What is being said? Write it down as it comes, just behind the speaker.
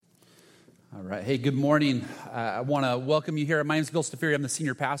All right. Hey, good morning. I want to welcome you here. My name is Bill Stafiri. I'm the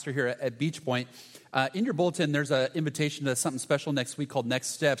senior pastor here at Beach Point. In your bulletin, there's an invitation to something special next week called Next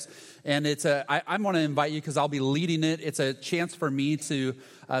Steps. And I want to invite you because I'll be leading it. It's a chance for me to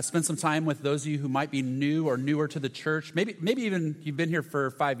spend some time with those of you who might be new or newer to the church. Maybe even you've been here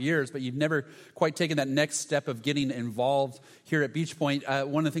for 5 years, but you've never quite taken that next step of getting involved here at Beach Point.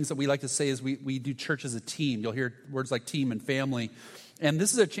 One of the things that we like to say is we do church as a team. You'll hear words like team and family. And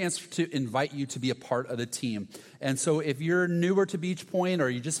this is a chance to invite you to be a part of the team. And so if you're newer to Beach Point or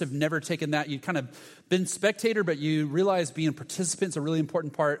you just have never taken that, you've kind of been spectator, but you realize being a participant is a really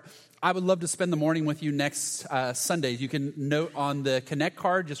important part, I would love to spend the morning with you next Sunday. You can note on the Connect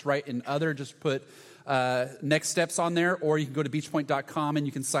card, just write in other, just put Next Steps on there, or you can go to beachpoint.com and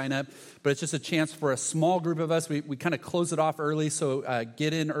you can sign up. But it's just a chance for a small group of us. We kind of close it off early, so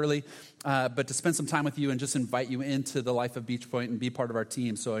get in early. But to spend some time with you and just invite you into the life of Beach Point and be part of our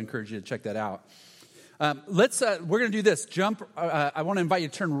team. So I encourage you to check that out. We're going to do this. I want to invite you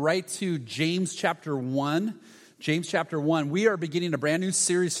to turn right to James chapter 1. James chapter 1. We are beginning a brand new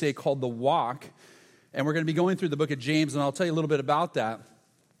series today called The Walk. And we're going to be going through the book of James, and I'll tell you a little bit about that.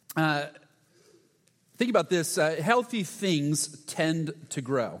 Think about this. Healthy things tend to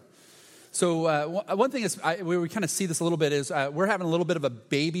grow. So one thing is, we kind of see this a little bit, is we're having a little bit of a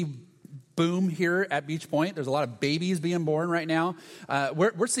baby boom here at Beach Point. There's a lot of babies being born right now.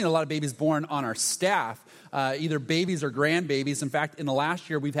 We're seeing a lot of babies born on our staff, either babies or grandbabies. In fact, in the last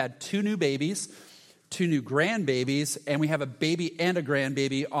year, we've had 2 new babies, 2 new grandbabies, and we have a baby and a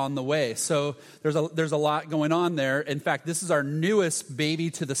grandbaby on the way. So there's a lot going on there. In fact, this is our newest baby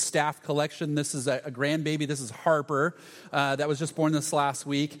to the staff collection. This is a grandbaby. This is Harper that was just born this last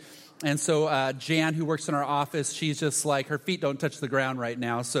week. And so Jan, who works in our office, she's just like, her feet don't touch the ground right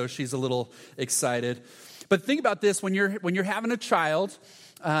now, so she's a little excited. But think about this, when you're having a child,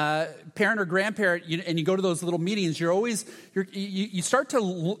 parent or grandparent, and you go to those little meetings, you start to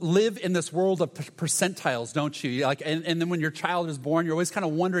live in this world of percentiles, don't you? And then when your child is born, you're always kind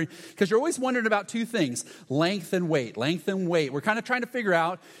of wondering, because you're always wondering about 2 things: length and weight. We're kind of trying to figure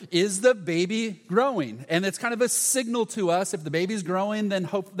out, is the baby growing? And it's kind of a signal to us. If the baby's growing, then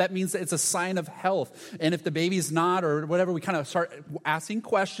that means that it's a sign of health. And if the baby's not, or whatever, we kind of start asking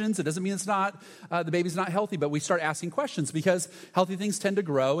questions. It doesn't mean it's not, the baby's not healthy, but we start asking questions because healthy things tend to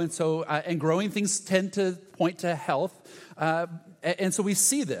grow, and so and growing things tend to point to health, and so we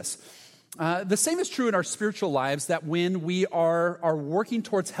see this. The same is true in our spiritual lives, that when we are working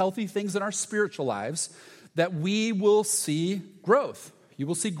towards healthy things in our spiritual lives, that we will see growth. You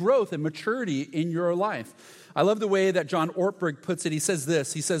will see growth and maturity in your life. I love the way that John Ortberg puts it. He says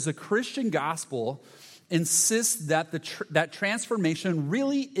this. He says, the Christian gospel insists that that transformation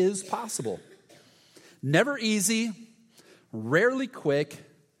really is possible. Never easy, rarely quick,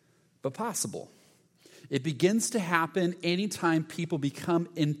 but possible. It begins to happen anytime people become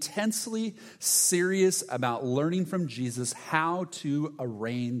intensely serious about learning from Jesus how to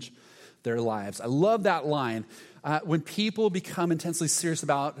arrange their lives. I love that line. When people become intensely serious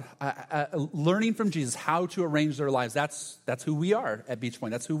about learning from Jesus how to arrange their lives, that's who we are at Beach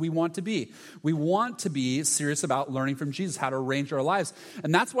Point. That's who we want to be. We want to be serious about learning from Jesus how to arrange our lives.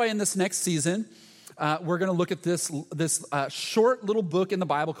 And that's why in this next season, we're going to look at this short little book in the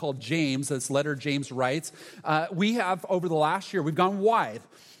Bible called James, this letter James writes. We have, over the last year, we've gone wide.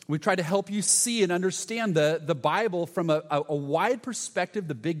 We've tried to help you see and understand the Bible from a wide perspective,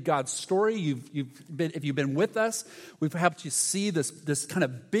 the big God story. If you've been with us, we've helped you see this kind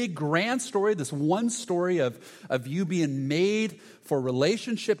of big grand story, this one story of you being made for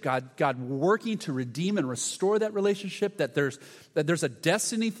relationship, God working to redeem and restore that relationship, that there's a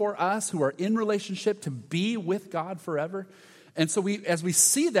destiny for us who are in relationship to be with God forever. And so as we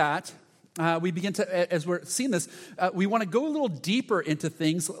see that, we begin to, as we're seeing this, we want to go a little deeper into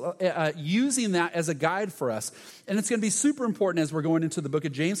things, using that as a guide for us. And it's going to be super important as we're going into the book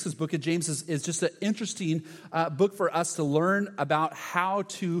of James, because the book of James is just an interesting book for us to learn about how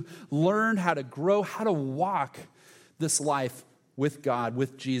to grow, how to walk this life with God,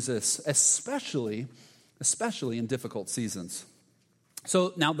 with Jesus, especially in difficult seasons.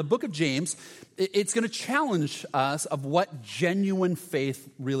 So now the book of James, it's going to challenge us of what genuine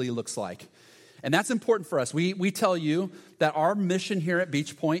faith really looks like. And that's important for us. We tell you that our mission here at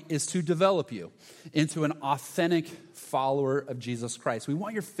Beach Point is to develop you into an authentic follower of Jesus Christ. We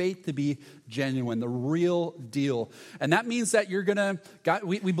want your faith to be genuine, the real deal. And that means that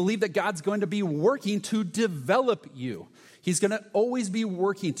we believe that God's going to be working to develop you. He's going to always be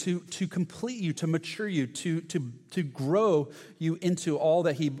working to complete you, to mature you, to grow you into all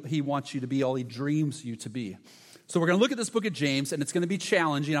that he wants you to be, all he dreams you to be. So we're going to look at this book of James, and it's going to be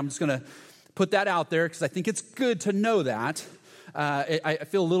challenging. I'm just going to put that out there because I think it's good to know that. I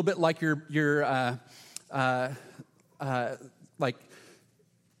feel a little bit like your like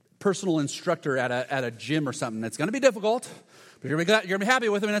personal instructor at a gym or something. It's going to be difficult, but you're going to be happy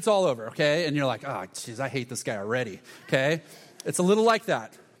with him and it's all over, okay? And you're like, oh, geez, I hate this guy already, okay? It's a little like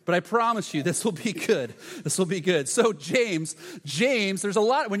that. But I promise you, this will be good. This will be good. So James, there's a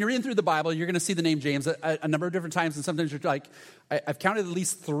lot. When you're reading through the Bible, you're going to see the name James a number of different times. And sometimes you're like, I've counted at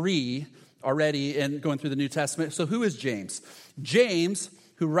least 3 already in going through the New Testament. So who is James? James,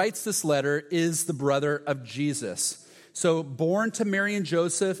 who writes this letter, is the brother of Jesus. So born to Mary and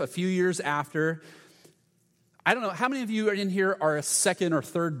Joseph a few years after. I don't know, how many of you in here are a second or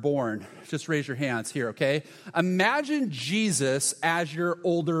third born? Just raise your hands here, okay? Imagine Jesus as your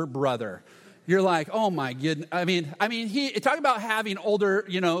older brother. You're like, oh my goodness. I mean, talk about having older,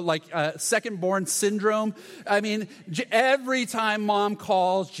 second born syndrome. I mean, every time mom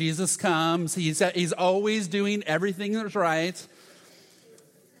calls, Jesus comes. He's always doing everything that's right.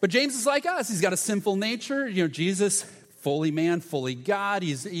 But James is like us. He's got a sinful nature. Jesus, fully man, fully God.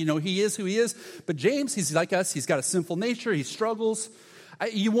 He is who he is. But James, he's like us. He's got a sinful nature. He struggles.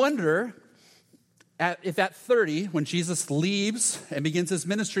 You wonder if at 30, when Jesus leaves and begins his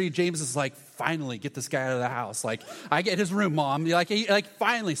ministry, James is like, finally, get this guy out of the house. Like, I get his room, Mom.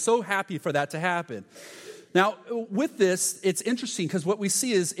 Finally, so happy for that to happen. Now, with this, it's interesting because what we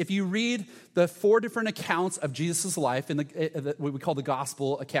see is if you read the 4 different accounts of Jesus' life, in what we call the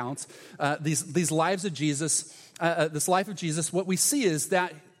gospel accounts, these lives of Jesus, this life of Jesus, what we see is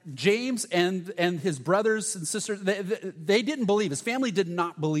that James and his brothers and sisters, they didn't believe. His family did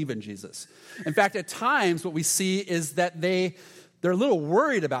not believe in Jesus. In fact, at times, what we see is that they're a little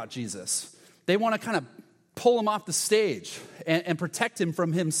worried about Jesus. They want to kind of pull him off the stage and protect him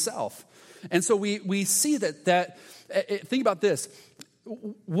from himself. And so we see that think about this.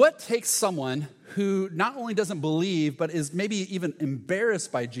 What takes someone who not only doesn't believe, but is maybe even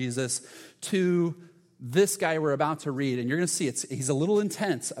embarrassed by Jesus to this guy we're about to read? And you're going to see he's a little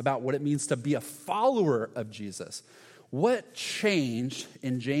intense about what it means to be a follower of Jesus. What changed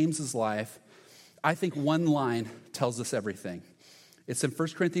in James's life? I think one line tells us everything. It's in 1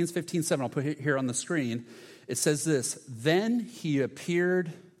 Corinthians 15:7. I'll put it here on the screen. It says this: then he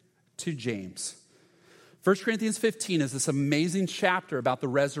appeared to James. 1 Corinthians 15 is this amazing chapter about the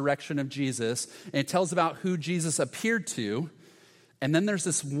resurrection of Jesus, and it tells about who Jesus appeared to. And then there's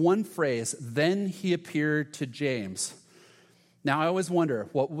this one phrase, then he appeared to James. Now, I always wonder,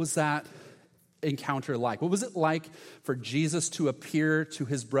 what was that encounter like? What was it like for Jesus to appear to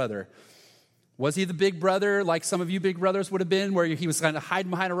his brother? Was he the big brother like some of you big brothers would have been, where he was kind of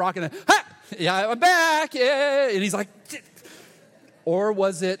hiding behind a rock and then, ha! Yeah, I'm back! Yeah. And he's like, or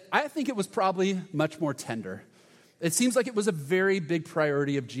was it, I think it was probably much more tender. It seems like it was a very big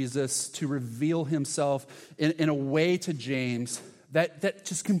priority of Jesus to reveal himself in a way to James that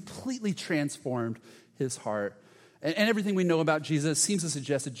just completely transformed his heart. And everything we know about Jesus seems to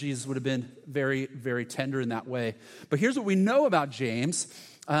suggest that Jesus would have been very, very tender in that way. But here's what we know about James.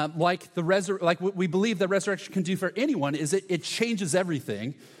 Like what we believe the resurrection can do for anyone is it changes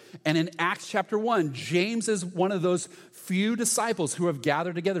everything. And in Acts chapter 1, James is one of those few disciples who have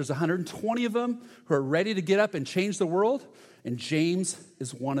gathered together. There's 120 of them who are ready to get up and change the world. And James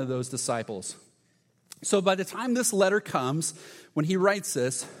is one of those disciples. So by the time this letter comes, when he writes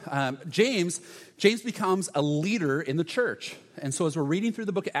this, James becomes a leader in the church. And so as we're reading through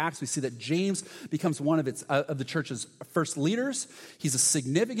the book of Acts, we see that James becomes one of the church's first leaders. He's a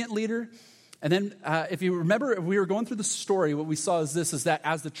significant leader. And then if you remember, if we were going through the story, what we saw is that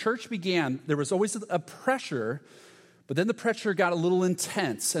as the church began, there was always a pressure, but then the pressure got a little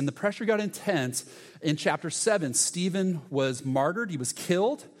intense. And the pressure got intense in chapter 7. Stephen was martyred. He was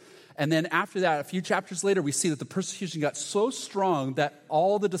killed. And then after that, a few chapters later, we see that the persecution got so strong that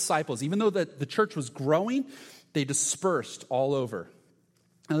all the disciples, even though the church was growing, they dispersed all over.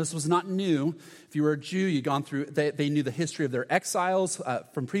 Now, this was not new. If you were a Jew, you'd gone through, they knew the history of their exiles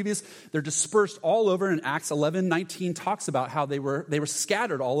from previous. They're dispersed all over, and Acts 11:19 talks about how they were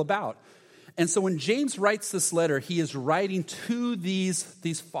scattered all about. And so when James writes this letter, he is writing to these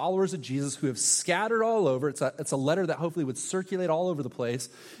followers of Jesus who have scattered all over. It's a letter that hopefully would circulate all over the place,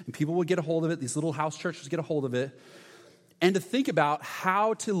 and people would get a hold of it. These little house churches get a hold of it. And to think about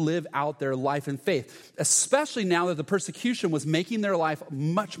how to live out their life in faith, especially now that the persecution was making their life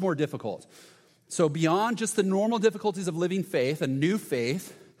much more difficult. So beyond just the normal difficulties of living faith, a new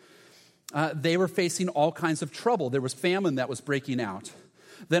faith, they were facing all kinds of trouble. There was famine that was breaking out.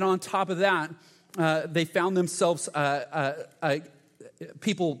 Then on top of that, they found themselves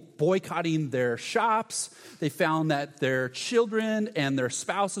people boycotting their shops. They found that their children and their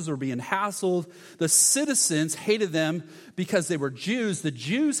spouses were being hassled. The citizens hated them because they were Jews. The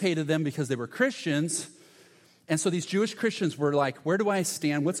Jews hated them because they were Christians. And so these Jewish Christians were like, where do I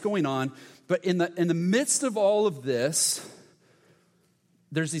stand? What's going on? But in the midst of all of this,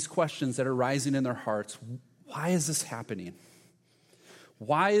 there's these questions that are rising in their hearts. Why is this happening?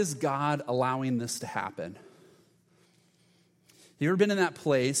 Why is God allowing this to happen? You ever been in that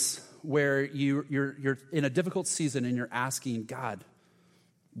place where you're in a difficult season and you're asking, God,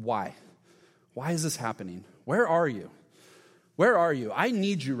 why? Why is this happening? Where are you? Where are you? I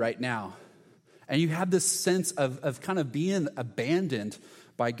need you right now. And you have this sense of kind of being abandoned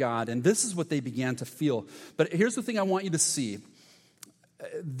by God. And this is what they began to feel. But here's the thing I want you to see.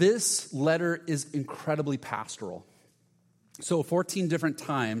 This letter is incredibly pastoral. So 14 different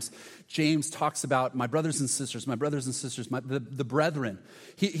times, James talks about my brothers and sisters, the brethren.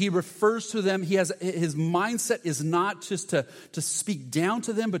 He refers to them. His mindset is not just to speak down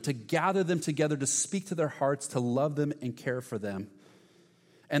to them, but to gather them together, to speak to their hearts, to love them and care for them.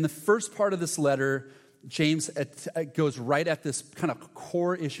 And the first part of this letter, James goes right at this kind of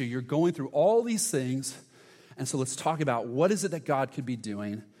core issue. You're going through all these things, and so let's talk about what is it that God could be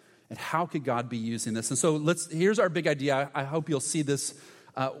doing. And how could God be using this? And so here's our big idea. I hope you'll see this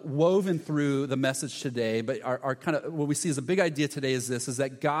woven through the message today. But our kind of what we see as a big idea today is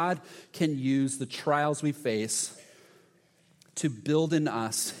that God can use the trials we face to build in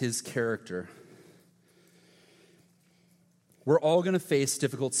us his character. We're all going to face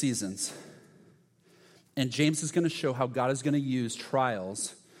difficult seasons. And James is going to show how God is going to use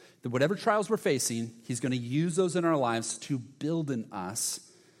trials. That whatever trials we're facing, he's going to use those in our lives to build in us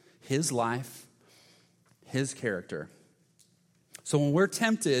his life, his character. So when we're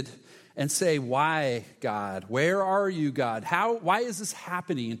tempted and say, why, God? Where are you, God? Why is this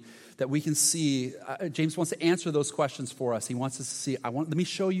happening? That we can see, James wants to answer those questions for us. He wants us to see, let me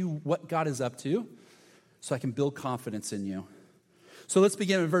show you what God is up to so I can build confidence in you. So let's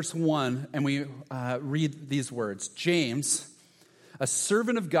begin with verse 1, and we read these words. James, a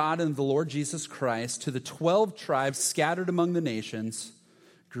servant of God and the Lord Jesus Christ, to the 12 tribes scattered among the nations,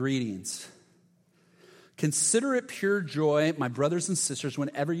 greetings. Consider it pure joy, my brothers and sisters,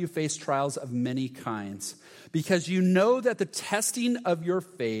 whenever you face trials of many kinds, because you know that the testing of your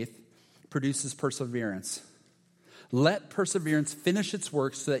faith produces perseverance. Let perseverance finish its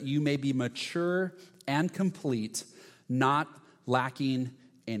work so that you may be mature and complete, not lacking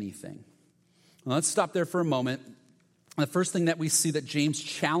anything. Now, let's stop there for a moment. The first thing that we see that James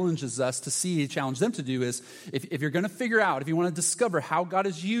challenges us to see, challenge them to do is, if you're going to figure out, if you want to discover how God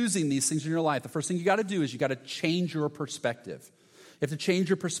is using these things in your life, the first thing you got to do is you got to change your perspective. You have to change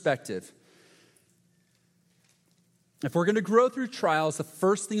your perspective. If we're going to grow through trials, the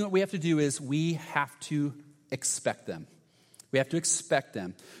first thing that we have to do is we have to expect them. We have to expect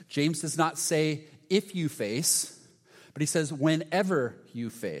them. James does not say if you face, but he says whenever you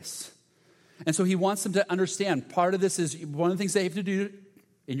face. And so he wants them to understand, part of this is, one of the things they have to do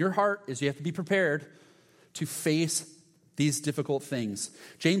in your heart is you have to be prepared to face these difficult things.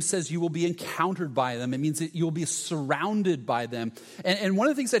 James says you will be encountered by them. It means that you will be surrounded by them. And one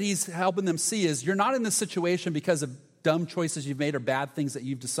of the things that he's helping them see is you're not in this situation because of dumb choices you've made or bad things that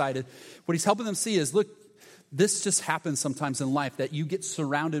you've decided. What he's helping them see is, look, this just happens sometimes in life, that you get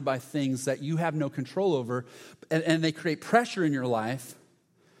surrounded by things that you have no control over, and they create pressure in your life.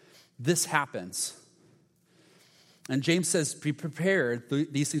 This happens. And James says, be prepared.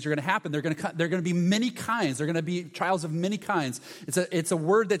 These things are going to happen. They're going to be many kinds. They're going to be trials of many kinds. It's a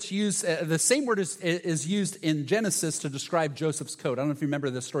word that's used, the same word is used in Genesis to describe Joseph's coat. I don't know if you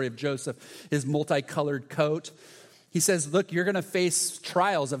remember the story of Joseph, his multicolored coat. He says, look, you're going to face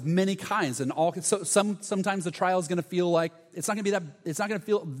trials of many kinds. And sometimes the trial is going to feel like, it's not going to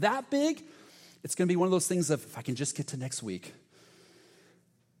feel that big. It's going to be one of those things of, if I can just get to next week.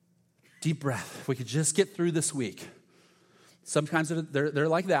 Deep breath. If we could just get through this week. Sometimes they're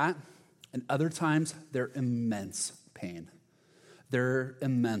like that, and other times they're immense pain. They're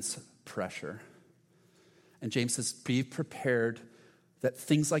immense pressure. And James says, be prepared that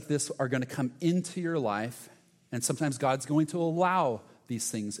things like this are going to come into your life, and sometimes God's going to allow these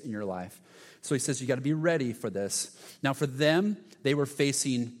things in your life. So he says you got to be ready for this. Now for them, they were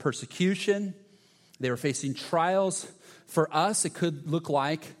facing persecution. They were facing trials. For us, it could look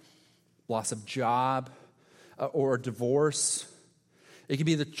like loss of job, or divorce. It could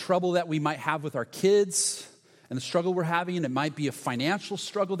be the trouble that we might have with our kids and the struggle we're having. It might be a financial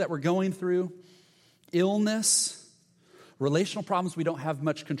struggle that we're going through, illness, relational problems we don't have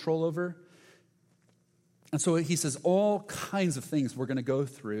much control over. And so he says all kinds of things we're going to go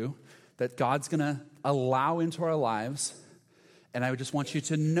through that God's going to allow into our lives. And I just want you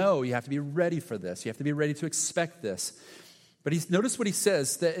to know you have to be ready for this. You have to be ready to expect this. But notice what he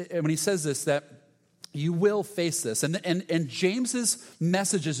says, that when he says this, that you will face this. And James's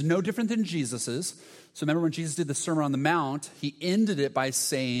message is no different than Jesus's. So remember when Jesus did the Sermon on the Mount, he ended it by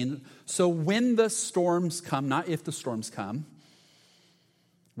saying, so when the storms come, not if the storms come,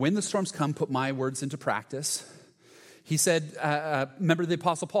 when the storms come, put my words into practice. He said, remember the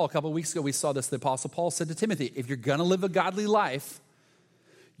Apostle Paul, a couple of weeks ago we saw this. The Apostle Paul said to Timothy, if you're going to live a godly life,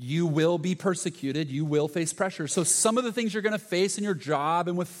 you will be persecuted, you will face pressure. So some of the things you're going to face in your job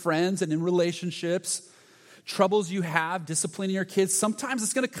and with friends and in relationships, troubles you have, disciplining your kids, sometimes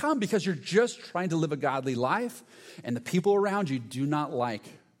it's going to come because you're just trying to live a godly life and the people around you do not like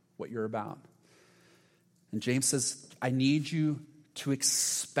what you're about. And James says, I need you to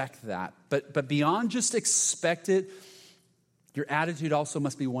expect that. But beyond just expect it, your attitude also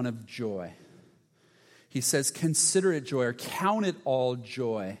must be one of joy. He says, consider it joy or count it all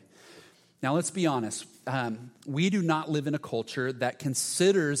joy. Now, let's be honest. We do not live in a culture that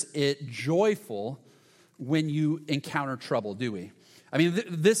considers it joyful when you encounter trouble, do we? I mean,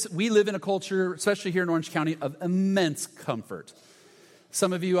 we live in a culture, especially here in Orange County, of immense comfort.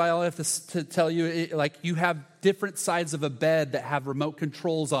 Some of you, I'll have to tell you, like you have different sides of a bed that have remote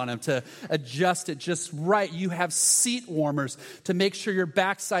controls on them to adjust it just right. You have seat warmers to make sure your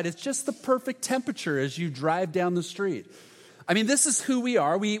backside is just the perfect temperature as you drive down the street. I mean, this is who we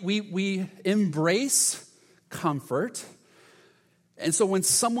are. We embrace comfort. And so when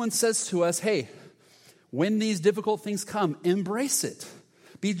someone says to us, hey, when these difficult things come, embrace it.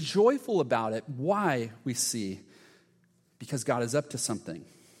 Be joyful about it. Why, we see? Because God is up to something.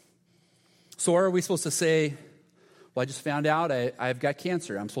 So are we supposed to say, well, I just found out I've got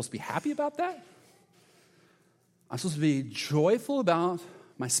cancer. I'm supposed to be happy about that? I'm supposed to be joyful about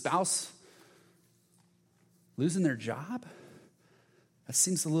my spouse losing their job? That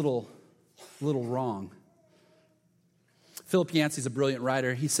seems a little wrong. Philip Yancey's a brilliant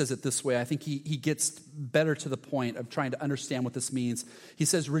writer. He says it this way. I think he gets better to the point of trying to understand what this means. He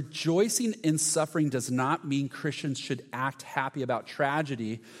says, rejoicing in suffering does not mean Christians should act happy about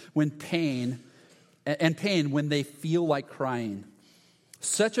tragedy when pain when they feel like crying.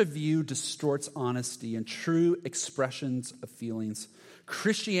 Such a view distorts honesty and true expressions of feelings.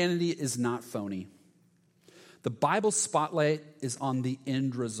 Christianity is not phony. The Bible's spotlight is on the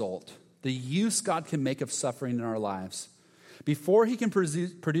end result, the use God can make of suffering in our lives. Before he can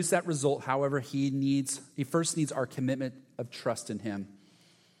produce that result, however, he first needs our commitment of trust in him.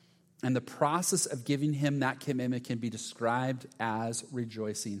 And the process of giving him that commitment can be described as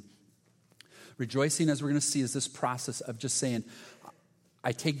rejoicing. Rejoicing, as we're going to see, is this process of just saying,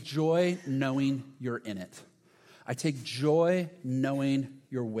 I take joy knowing you're in it. I take joy knowing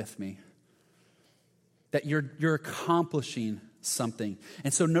you're with me. That you're accomplishing something.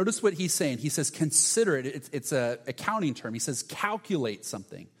 And so notice what he's saying. He says, consider it. It's an accounting term. He says, calculate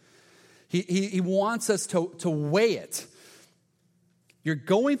something. He wants us to weigh it. You're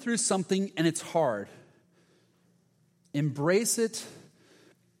going through something and it's hard. Embrace it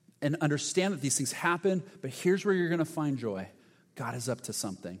and understand that these things happen, but here's where you're going to find joy. God is up to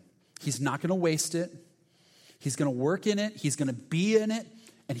something. He's not going to waste it. He's going to work in it. He's going to be in it,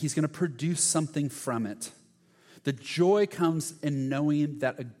 and he's going to produce something from it. The joy comes in knowing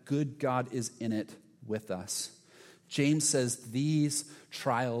that a good God is in it with us. James says these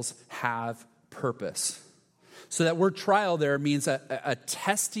trials have purpose. So that word trial there means a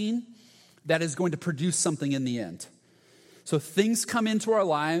testing that is going to produce something in the end. So things come into our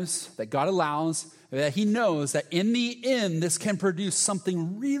lives that God allows, that he knows that in the end, this can produce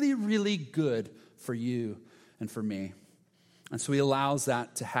something really, really good for you and for me. And so he allows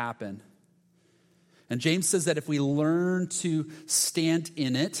that to happen. And James says that if we learn to stand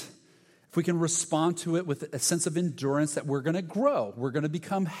in it, if we can respond to it with a sense of endurance, that we're going to grow. We're going to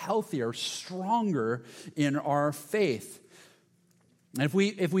become healthier, stronger in our faith. And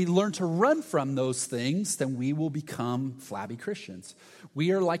if we learn to run from those things, then we will become flabby Christians.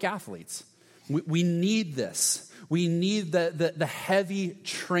 We are like athletes. We need this. We need the heavy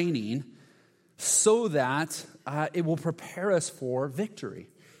training so that it will prepare us for victory.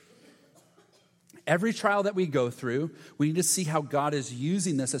 Every trial that we go through, we need to see how God is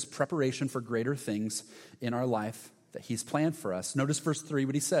using this as preparation for greater things in our life that he's planned for us. Notice verse 3,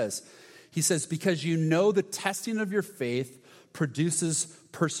 what he says. He says, because you know the testing of your faith produces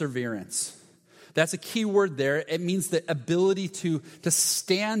perseverance. That's a key word there. It means the ability to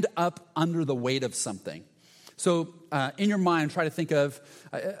stand up under the weight of something. So in your mind, try to think of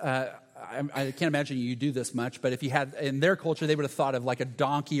I can't imagine you do this much, but if you had, in their culture, they would have thought of like a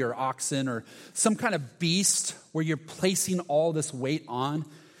donkey or oxen or some kind of beast where you're placing all this weight on.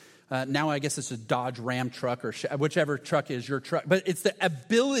 Now I guess it's a Dodge Ram truck or whichever truck is your truck. But it's the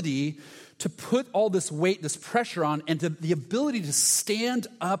ability to put all this weight, this pressure on, and the ability to stand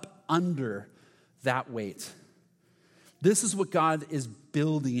up under that weight. This is what God is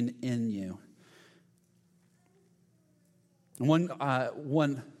building in you.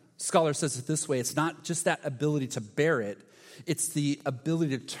 One scholar says it this way: it's not just that ability to bear it, it's the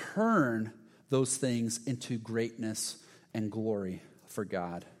ability to turn those things into greatness and glory for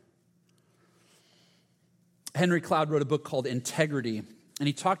God. Henry Cloud wrote a book called Integrity, and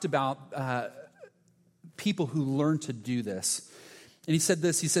he talked about people who learn to do this. And he said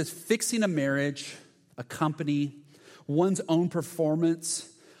this, he says, fixing a marriage, a company, one's own performance,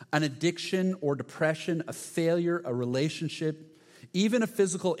 an addiction or depression, a failure, a relationship, even a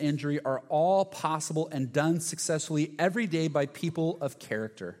physical injury are all possible and done successfully every day by people of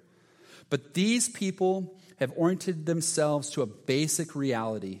character. But these people have oriented themselves to a basic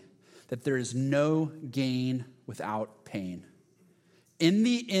reality that there is no gain without pain. In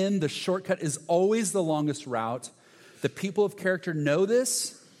the end, the shortcut is always the longest route. The people of character know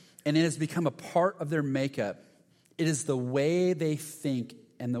this, and it has become a part of their makeup. It is the way they think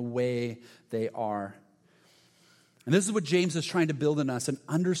and the way they are. And this is what James is trying to build in us, an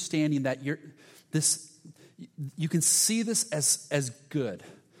understanding that you can see this as good,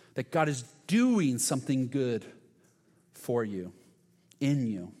 that God is doing something good for you, in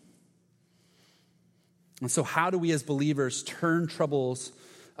you. And so how do we as believers turn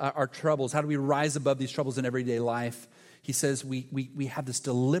our troubles? How do we rise above these troubles in everyday life? He says we have this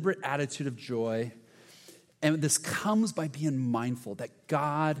deliberate attitude of joy. And this comes by being mindful that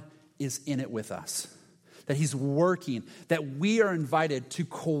God is in it with us, that he's working, that we are invited to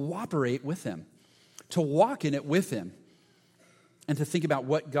cooperate with him, to walk in it with him, and to think about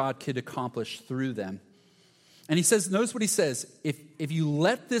what God could accomplish through them. And he says, notice what he says, if you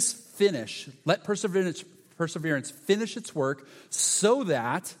let this finish, let perseverance finish its work so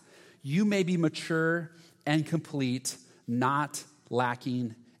that you may be mature and complete, not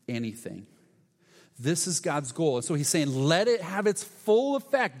lacking anything. This is God's goal. And so he's saying, let it have its full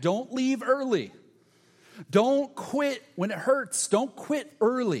effect. Don't leave early. Don't quit when it hurts. Don't quit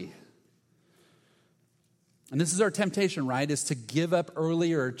early. And this is our temptation, right? Is to give up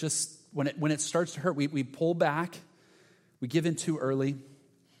early, or just when it starts to hurt, we pull back. We give in too early.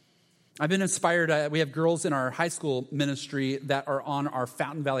 I've been inspired. We have girls in our high school ministry that are on our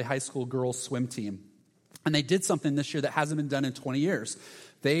Fountain Valley High School girls swim team. And they did something this year that hasn't been done in 20 years.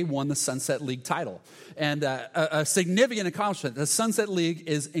 They won the Sunset League title. And a significant accomplishment. The Sunset League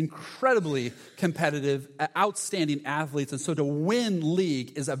is incredibly competitive, outstanding athletes. And so to win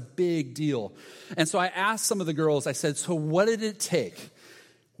league is a big deal. And so I asked some of the girls, I said, so what did it take?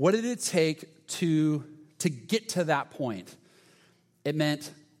 What did it take to get to that point? It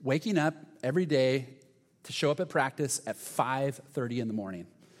meant waking up every day to show up at practice at 5:30 in the morning.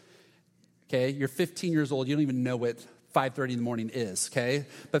 Okay, you're 15 years old. You don't even know what 5:30 in the morning is, okay?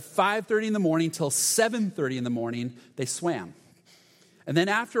 But 5:30 in the morning till 7:30 in the morning, they swam. And then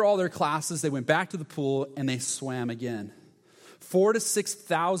after all their classes, they went back to the pool and they swam again. 4,000 to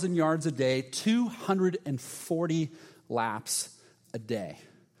 6,000 yards a day, 240 laps a day.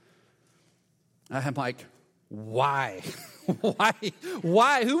 I'm like, why?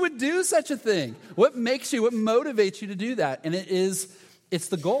 Why? Who would do such a thing? What motivates you to do that? And it's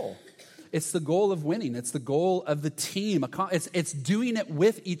the goal. It's the goal of winning. It's the goal of the team. It's doing it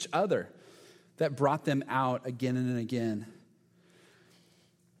with each other that brought them out again and again.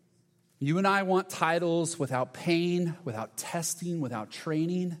 You and I want titles without pain, without testing, without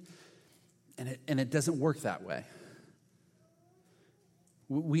training, and it doesn't work that way.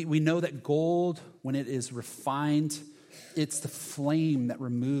 We know that gold, when it is refined, it's the flame that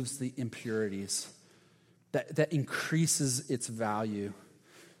removes the impurities, that increases its value.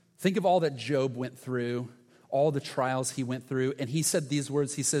 Think of all that Job went through, all the trials he went through, and he said these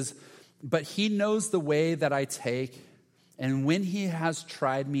words. He says, but he knows the way that I take, and when he has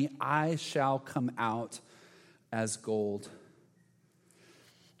tried me, I shall come out as gold.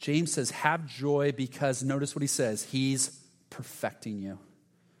 James says, have joy because, notice what he says, he's perfecting you.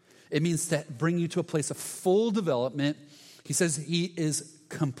 It means to bring you to a place of full development. He says he is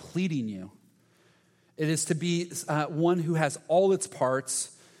completing you. It is to be one who has all its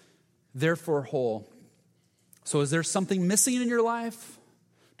parts, therefore whole. So is there something missing in your life?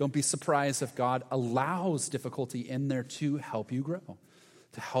 Don't be surprised if God allows difficulty in there to help you grow,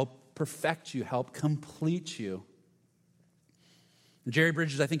 to help perfect you, help complete you. Jerry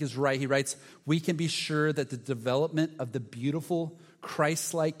Bridges, I think, is right. He writes, we can be sure that the development of the beautiful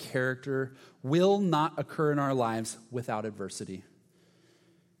Christ-like character will not occur in our lives without adversity.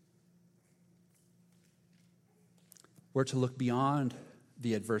 We're to look beyond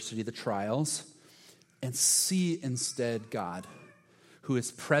the adversity, the trials, and see instead God, who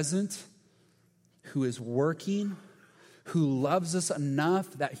is present, who is working, who loves us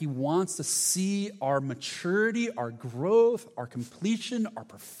enough that he wants to see our maturity, our growth, our completion, our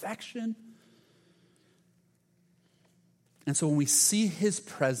perfection. And so when we see his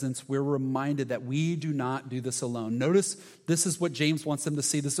presence, we're reminded that we do not do this alone. Notice this is what James wants them to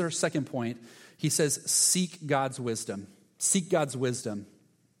see. This is our second point. He says, seek God's wisdom. Seek God's wisdom.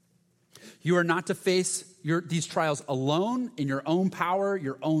 You are not to face these trials alone in your own power,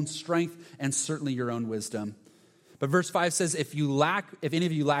 your own strength, and certainly your own wisdom. But verse 5 says, if any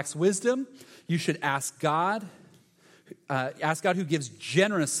of you lacks wisdom, you should ask God who gives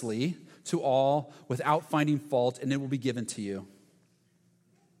generously to all without finding fault, and it will be given to you.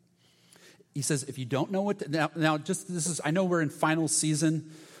 He says, if you don't know what I know we're in final season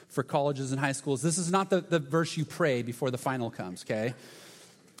for colleges and high schools. This is not the verse you pray before the final comes, okay?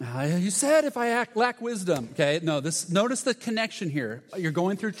 You said if I lack wisdom, okay? No, notice the connection here. You're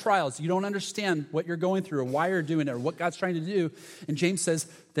going through trials. You don't understand what you're going through or why you're doing it or what God's trying to do. And James says,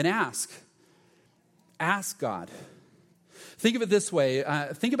 then ask. Ask God. Think of it this way.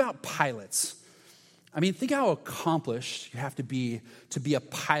 Think about pilots. I mean, think how accomplished you have to be a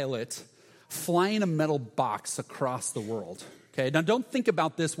pilot flying a metal box across the world. Okay, now don't think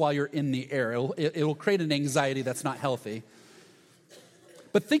about this while you're in the air. It'll create an anxiety that's not healthy.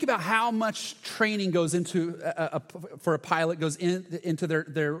 But think about how much training goes into for a pilot goes into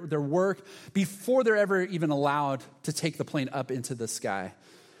their work before they're ever even allowed to take the plane up into the sky.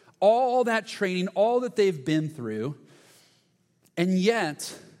 All that training, all that they've been through, and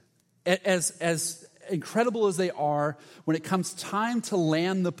yet, as incredible as they are, when it comes time to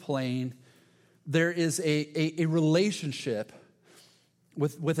land the plane, there is a relationship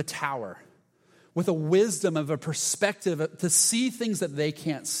with a tower, with a wisdom of a perspective to see things that they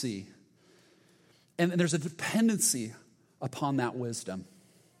can't see. And there's a dependency upon that wisdom.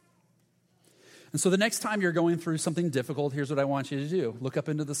 And so the next time you're going through something difficult, here's what I want you to do. Look up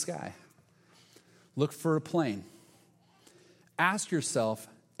into the sky. Look for a plane. Ask yourself,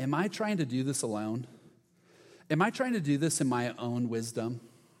 am I trying to do this alone? Am I trying to do this in my own wisdom?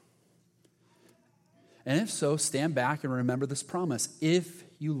 And if so, stand back and remember this promise. If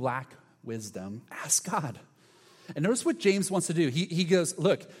you lack wisdom, ask God. And notice what James wants to do. He goes,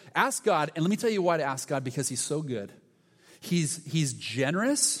 look, ask God, and let me tell you why to ask God, because he's so good. He's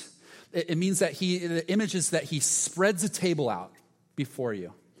generous. It means that the image is that he spreads a table out before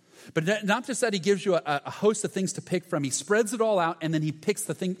you. But not just that he gives you a host of things to pick from. He spreads it all out, and then he picks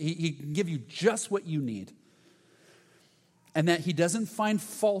the thing. He can give you just what you need. And that he doesn't find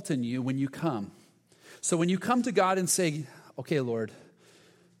fault in you when you come. So when you come to God and say, okay, Lord,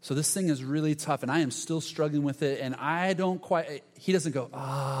 so this thing is really tough, and I am still struggling with it, and I don't quite, he doesn't go,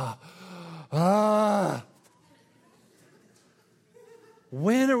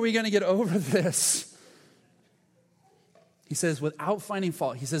 when are we going to get over this? He says, without finding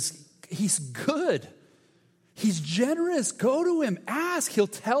fault, he says, he's good. He's generous. Go to him. Ask. He'll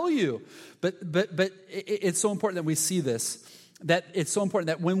tell you. But it's so important that we see this. That it's so important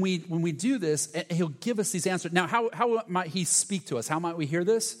that when we do this, he'll give us these answers. Now, how might he speak to us? How might we hear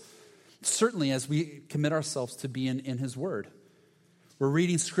this? Certainly as we commit ourselves to be in his word. We're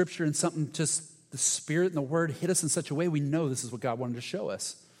reading scripture and something just, the Spirit and the word hit us in such a way we know this is what God wanted to show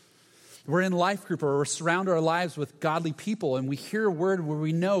us. We're in life group or we're surrounding our lives with godly people and we hear a word where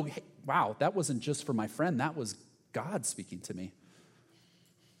we know, hey, wow, that wasn't just for my friend. That was God speaking to me.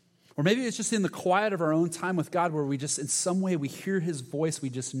 Or maybe it's just in the quiet of our own time with God where we just, in some way, we hear his voice. We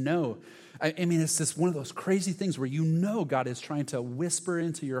just know. I mean, it's just one of those crazy things where you know God is trying to whisper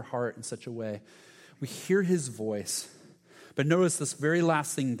into your heart in such a way. We hear his voice. But notice this very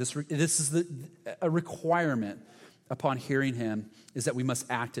last thing, this is a requirement upon hearing him, is that we must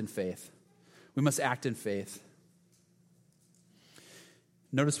act in faith. We must act in faith.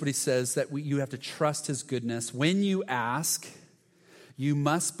 Notice what he says, that you have to trust his goodness. When you ask, you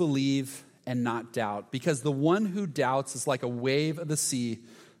must believe and not doubt, because the one who doubts is like a wave of the sea,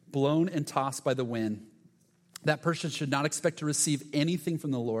 blown and tossed by the wind. That person should not expect to receive anything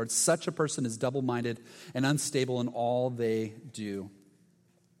from the Lord. Such a person is double-minded and unstable in all they do.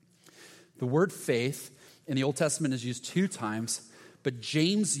 The word faith in the Old Testament is used 2 times, but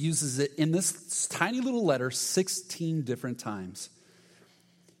James uses it in this tiny little letter 16 different times.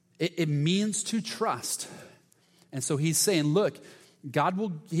 It means to trust. And so he's saying, look,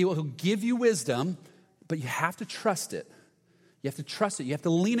 He'll give you wisdom, but you have to trust it. You have to trust it. You have to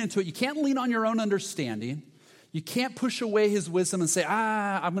lean into it. You can't lean on your own understanding. You can't push away his wisdom and say,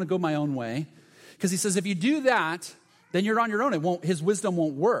 I'm going to go my own way. Because he says, if you do that, then you're on your own. His wisdom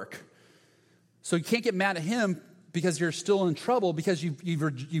won't work. So you can't get mad at him because you're still in trouble because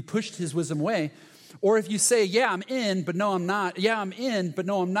you pushed his wisdom away. Or if you say, yeah, I'm in, but no, I'm not. Yeah, I'm in, but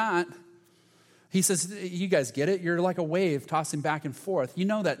no, I'm not. He says, you guys get it? You're like a wave tossing back and forth. You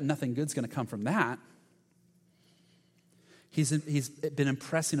know that nothing good's going to come from that. He's been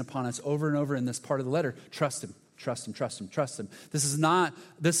impressing upon us over and over in this part of the letter. Trust him, trust him, trust him, trust him. This is not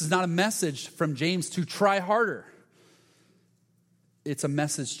a message from James to try harder. It's a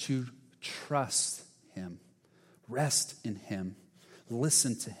message to trust him, rest in him,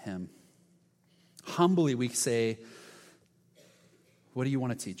 listen to him. Humbly we say, what do you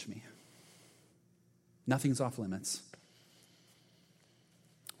want to teach me? Nothing's off limits.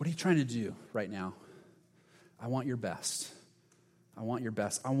 What are you trying to do right now? I want your best. I want your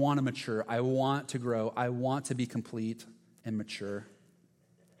best. I want to mature. I want to grow. I want to be complete and mature.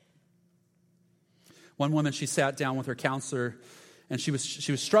 One woman, she sat down with her counselor, and she was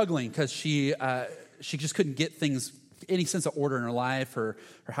struggling because she just couldn't get things, any sense of order in her life. Her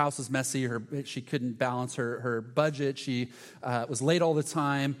house was messy. She couldn't balance her budget. She was late all the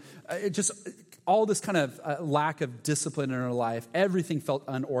time. All this kind of lack of discipline in her life. Everything felt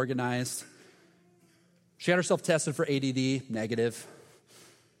unorganized. She had herself tested for ADD, negative.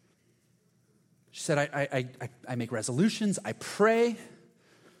 She said, I make resolutions, I pray.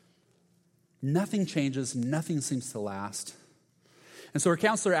 Nothing changes, nothing seems to last. And so her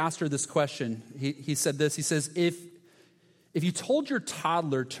counselor asked her this question. He said this, he says, if you told your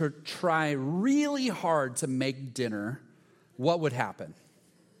toddler to try really hard to make dinner, what would happen?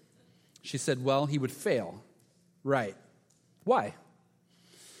 She said, well, he would fail. Right. Why?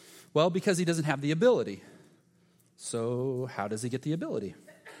 Well, because he doesn't have the ability. So how does he get the ability?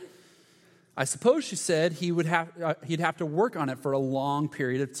 I suppose, she said, he'd have to work on it for a long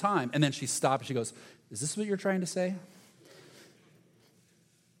period of time. And then she stopped and she goes, is this what you're trying to say?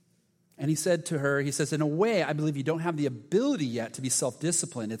 And he said to her, he says, in a way, I believe you don't have the ability yet to be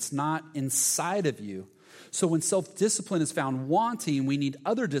self-disciplined. It's not inside of you. So when self-discipline is found wanting, we need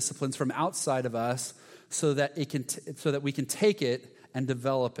other disciplines from outside of us so that we can take it and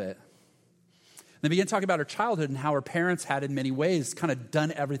develop it. They began talking about her childhood and how her parents had, in many ways, kind of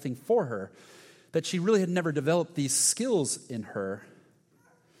done everything for her, that she really had never developed these skills in her.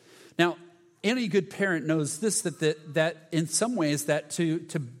 Now, any good parent knows this, that in some ways, that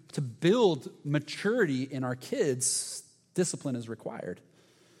to build maturity in our kids, discipline is required.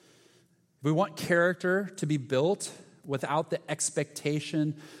 If we want character to be built without the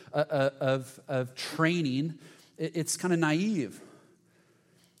expectation of training, it's kind of naive.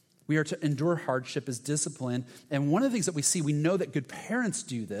 We are to endure hardship as discipline. And one of the things that we know that good parents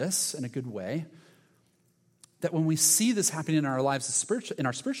do this in a good way, that when we see this happening in our lives, in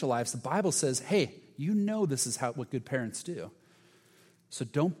our spiritual lives, the Bible says, hey, you know this is what good parents do. So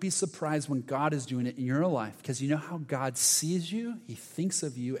don't be surprised when God is doing it in your life, because you know how God sees you? He thinks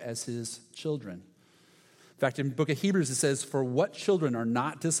of you as his children. In fact, in the book of Hebrews, it says, for what children are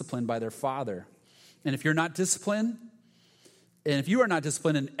not disciplined by their father? And if you're not disciplined, and if you are not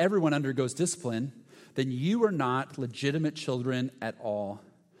disciplined and everyone undergoes discipline, then you are not legitimate children at all.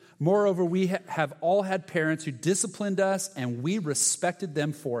 Moreover, we have all had parents who disciplined us and we respected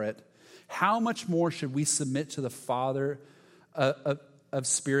them for it. How much more should we submit to the Father of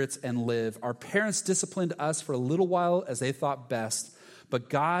spirits and live? Our parents disciplined us for a little while as they thought best, but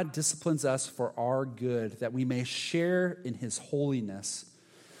God disciplines us for our good, that we may share in his holiness.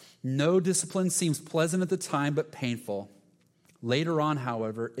 No discipline seems pleasant at the time, but painful. Later on,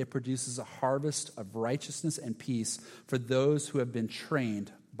 however, it produces a harvest of righteousness and peace for those who have been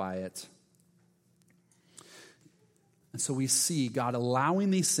trained by it. And so we see God allowing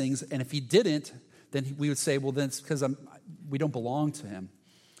these things, and if he didn't, then we would say, well, then it's because we don't belong to him.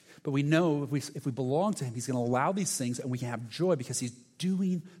 But we know if we belong to him, he's going to allow these things, and we can have joy because he's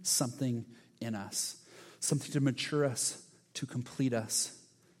doing something in us, something to mature us, to complete us,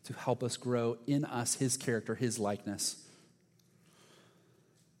 to help us grow in us, his character, his likeness.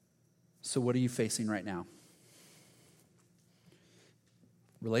 So what are you facing right now?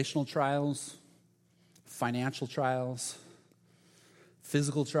 Relational trials, financial trials,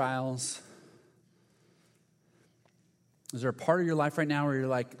 physical trials. Is there a part of your life right now where you're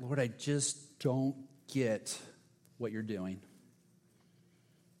like, Lord, I just don't get what you're doing?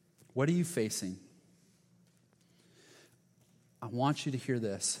 What are you facing? I want you to hear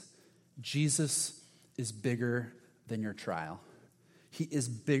this. Jesus is bigger than your trial. He is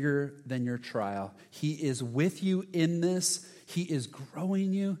bigger than your trial. He is with you in this. He is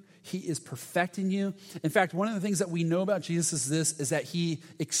growing you. He is perfecting you. In fact, one of the things that we know about Jesus is that he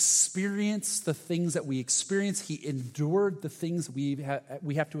experienced the things that we experience. He endured the things we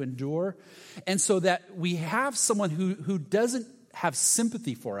have to endure. And so that we have someone who doesn't have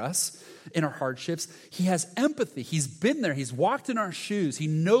sympathy for us in our hardships. He has empathy. He's been there. He's walked in our shoes. He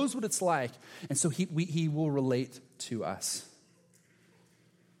knows what it's like. And so he will relate to us.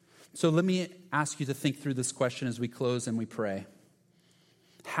 So let me ask you to think through this question as we close and we pray.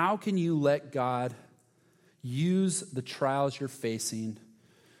 How can you let God use the trials you're facing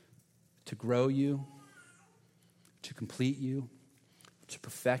to grow you, to complete you, to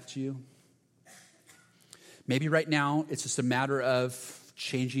perfect you? Maybe right now it's just a matter of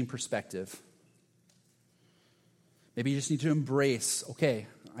changing perspective. Maybe you just need to embrace, okay,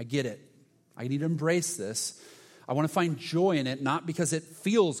 I get it. I need to embrace this. I want to find joy in it, not because it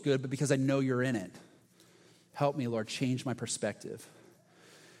feels good, but because I know you're in it. Help me, Lord, change my perspective.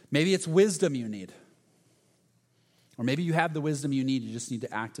 Maybe it's wisdom you need. Or maybe you have the wisdom you need, you just need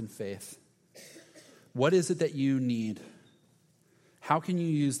to act in faith. What is it that you need? How can you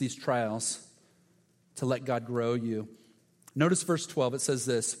use these trials to let God grow you? Notice verse 12, it says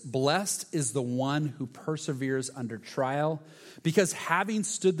this, "Blessed is the one who perseveres under trial, because having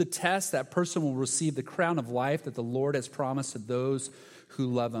stood the test, that person will receive the crown of life that the Lord has promised to those who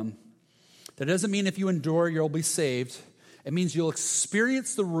love him." That doesn't mean if you endure, you'll be saved. It means you'll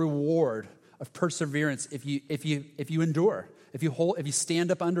experience the reward of perseverance if you endure, if you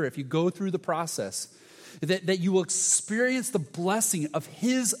stand up under, if you go through the process. That you will experience the blessing of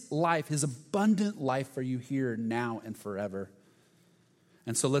his life, his abundant life for you here, now, and forever.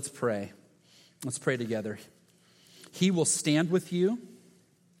 And so let's pray. Let's pray together. He will stand with you.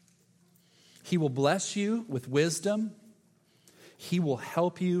 He will bless you with wisdom. He will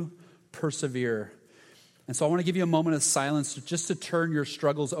help you persevere. And so I want to give you a moment of silence just to turn your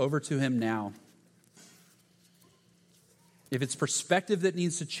struggles over to him now. If it's perspective that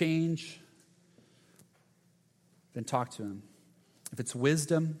needs to change, then talk to him. If it's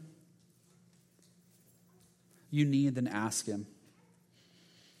wisdom you need, then ask him.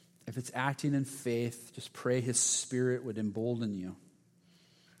 If it's acting in faith, just pray his Spirit would embolden you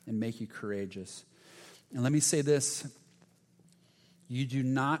and make you courageous. And let me say this. You do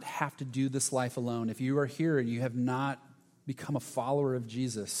not have to do this life alone. If you are here and you have not become a follower of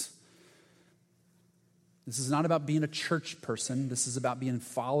Jesus, this is not about being a church person. This is about being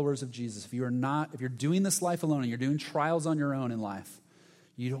followers of Jesus. If you're doing this life alone and you're doing trials on your own in life,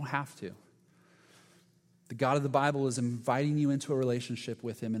 you don't have to. The God of the Bible is inviting you into a relationship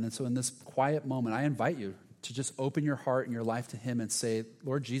with him. And so in this quiet moment, I invite you to just open your heart and your life to him and say,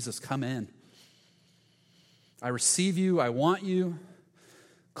 Lord Jesus, come in. I receive you. I want you.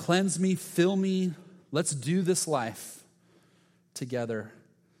 Cleanse me, fill me. Let's do this life together.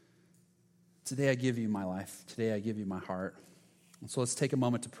 Today I give you my life. Today I give you my heart. And so let's take a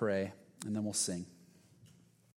moment to pray, and then we'll sing.